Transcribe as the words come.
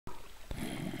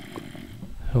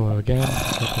Hello again,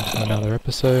 welcome to another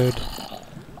episode.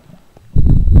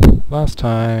 Last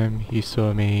time you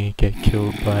saw me get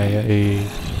killed by a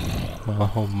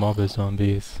whole mob of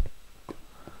zombies.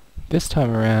 This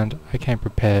time around I came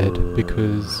prepared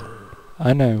because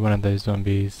I know one of those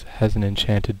zombies has an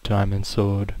enchanted diamond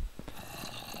sword.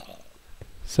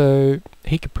 So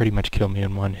he could pretty much kill me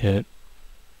in one hit,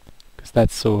 because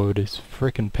that sword is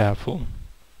frickin' powerful.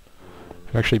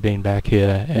 I've actually been back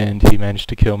here and he managed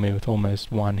to kill me with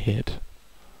almost one hit.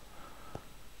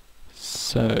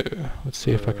 So, let's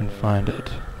see if I can find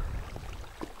it.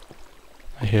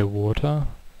 I hear water.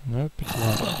 Nope, it's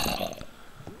lava.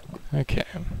 Okay.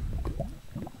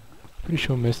 Pretty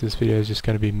sure most of this video is just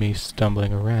going to be me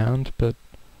stumbling around, but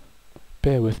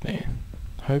bear with me.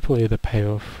 Hopefully the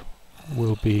payoff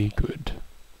will be good.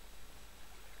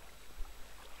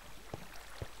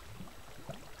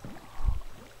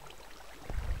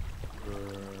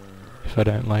 If I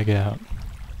don't lag out.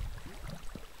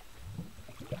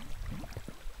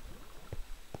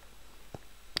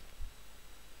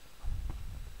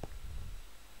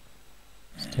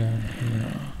 It's down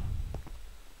here.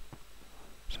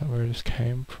 Is that where it just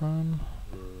came from?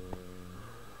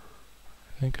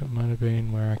 I think it might have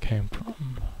been where I came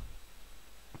from.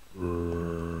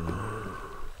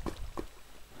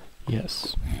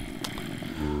 Yes.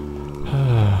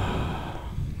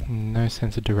 No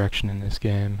sense of direction in this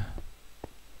game.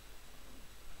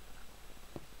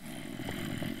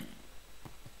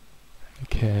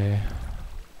 Okay.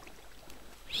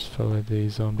 Just follow the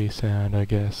zombie sound, I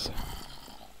guess.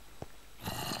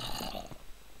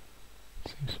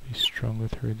 Seems to be stronger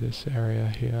through this area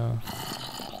here.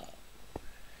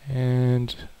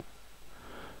 And...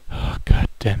 oh, god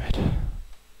damn it.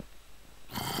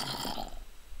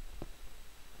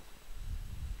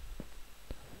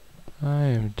 I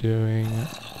am doing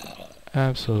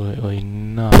absolutely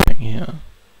nothing here.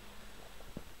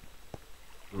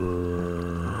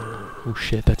 Oh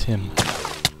shit, that's him.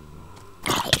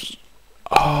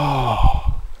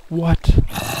 Oh, what?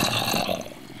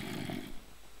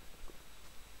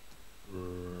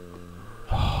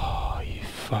 Oh, you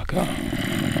fucker.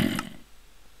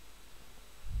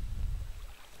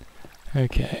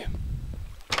 Okay.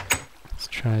 Let's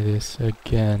try this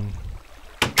again.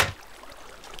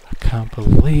 I can't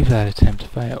believe that attempt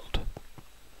failed.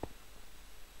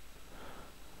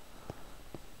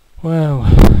 Well,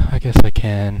 I guess I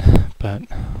can, but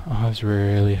I was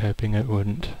really hoping it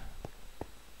wouldn't.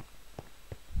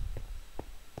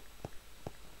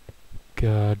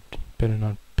 God, better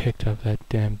not picked up that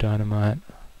damn dynamite.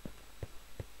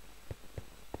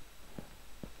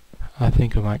 I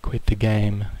think I might quit the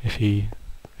game if he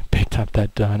picked up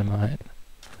that dynamite.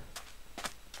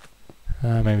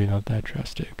 Maybe not that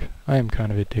drastic. I am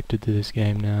kind of addicted to this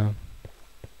game now.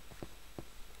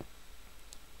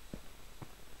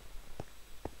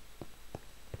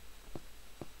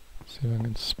 See if I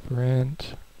can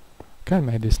sprint. Kind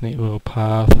of made this neat little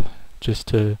path just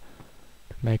to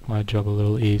make my job a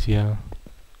little easier.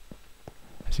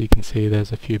 As you can see,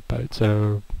 there's a few boats that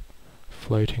are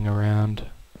floating around.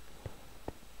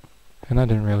 And I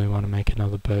didn't really want to make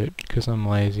another boat because I'm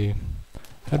lazy.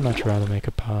 I'd much rather make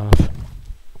a path.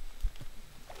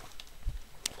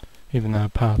 Even though a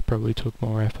path probably took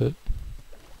more effort.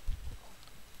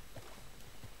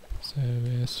 So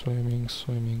we're swimming,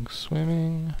 swimming,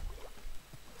 swimming.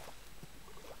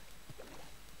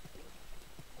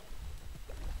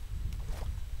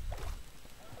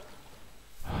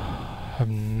 I have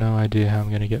no idea how I'm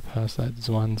going to get past that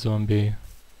one zombie.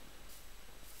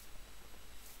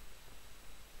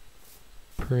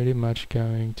 Pretty much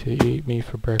going to eat me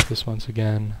for breakfast once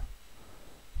again.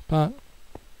 But,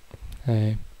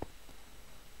 hey.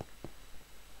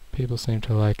 People seem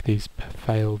to like these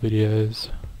fail videos,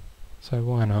 so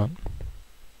why not?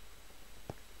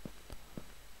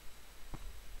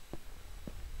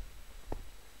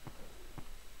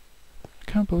 I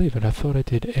can't believe it, I thought I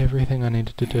did everything I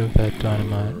needed to do with that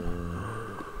dynamite.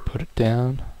 Put it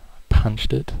down,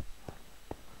 punched it.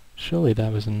 Surely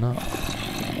that was enough.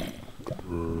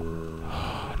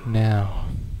 Now.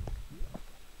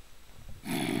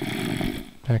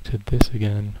 Back to this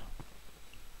again.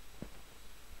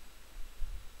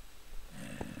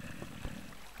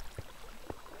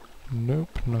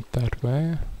 Nope, not that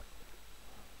way.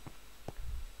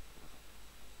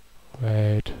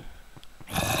 Wait.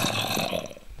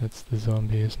 That's the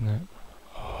zombie, isn't it?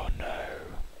 Oh no.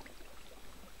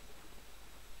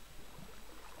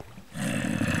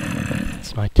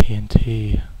 It's my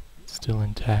TNT. It's still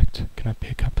intact. Can I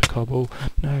pick up the cobble?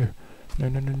 No. No,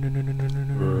 no, no, no, no, no, no, no,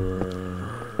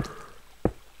 no.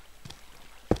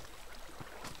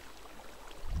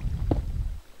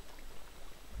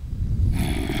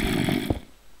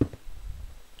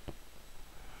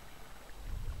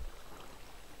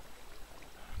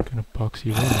 box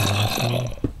you in, asshole.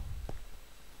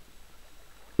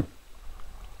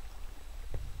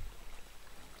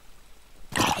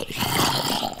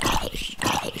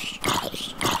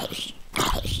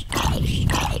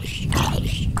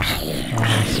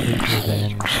 Oh, sweet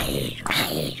revenge.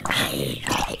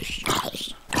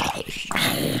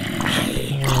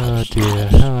 Oh dear,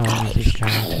 how long is this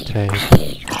going to take?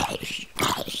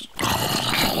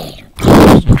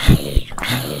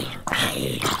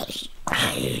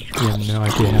 You have no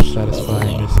idea how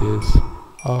satisfying this is.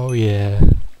 Oh yeah,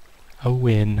 a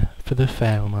win for the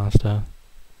Failmaster.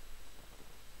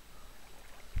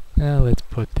 Now let's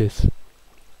put this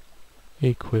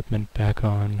equipment back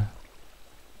on.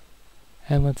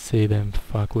 And let's see them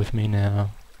fuck with me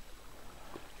now.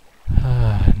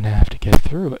 Now I have to get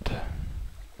through it.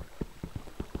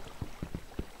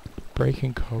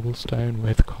 Breaking cobblestone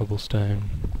with cobblestone.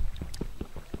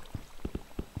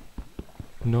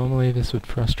 Normally this would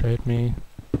frustrate me,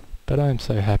 but I'm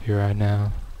so happy right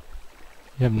now.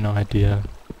 You have no idea.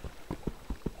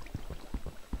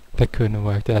 That couldn't have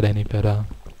worked out any better.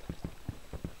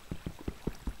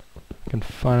 I can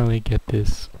finally get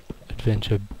this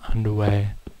adventure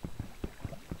underway.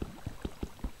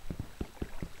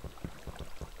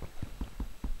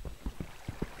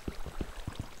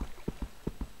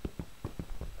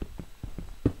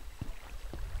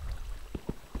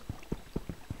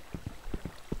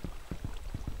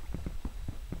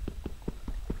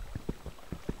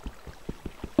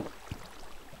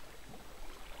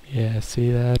 Yeah,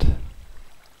 see that?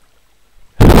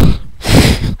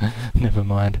 Never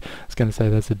mind. I was gonna say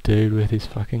that's a dude with his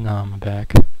fucking armor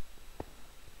back.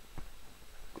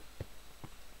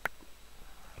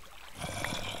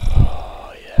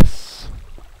 Oh, yes.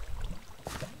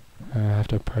 I have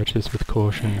to approach this with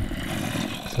caution,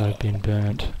 because I've been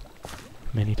burnt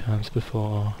many times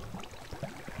before.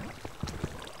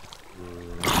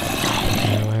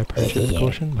 How do I approach it with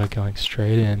caution? By going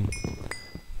straight in.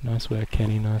 Nice work,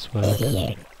 Kenny, nice work.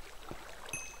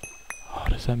 Oh,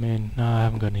 does that mean... No, I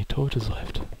haven't got any torches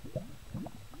left.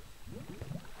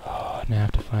 Oh, now I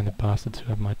have to find the bastards who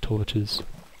have my torches.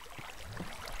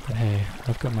 But hey,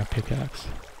 I've got my pickaxe.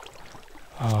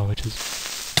 Oh, which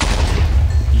is...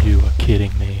 You are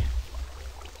kidding me.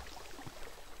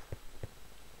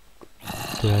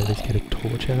 Did I at least get a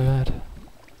torch out of that?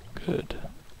 Good.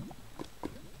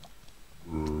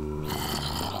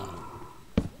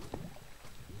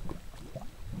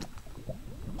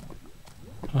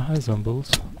 Oh, hi,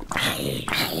 zombies.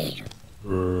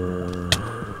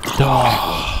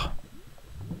 Oh.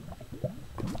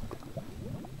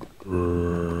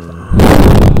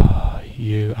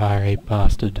 You are a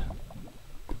bastard.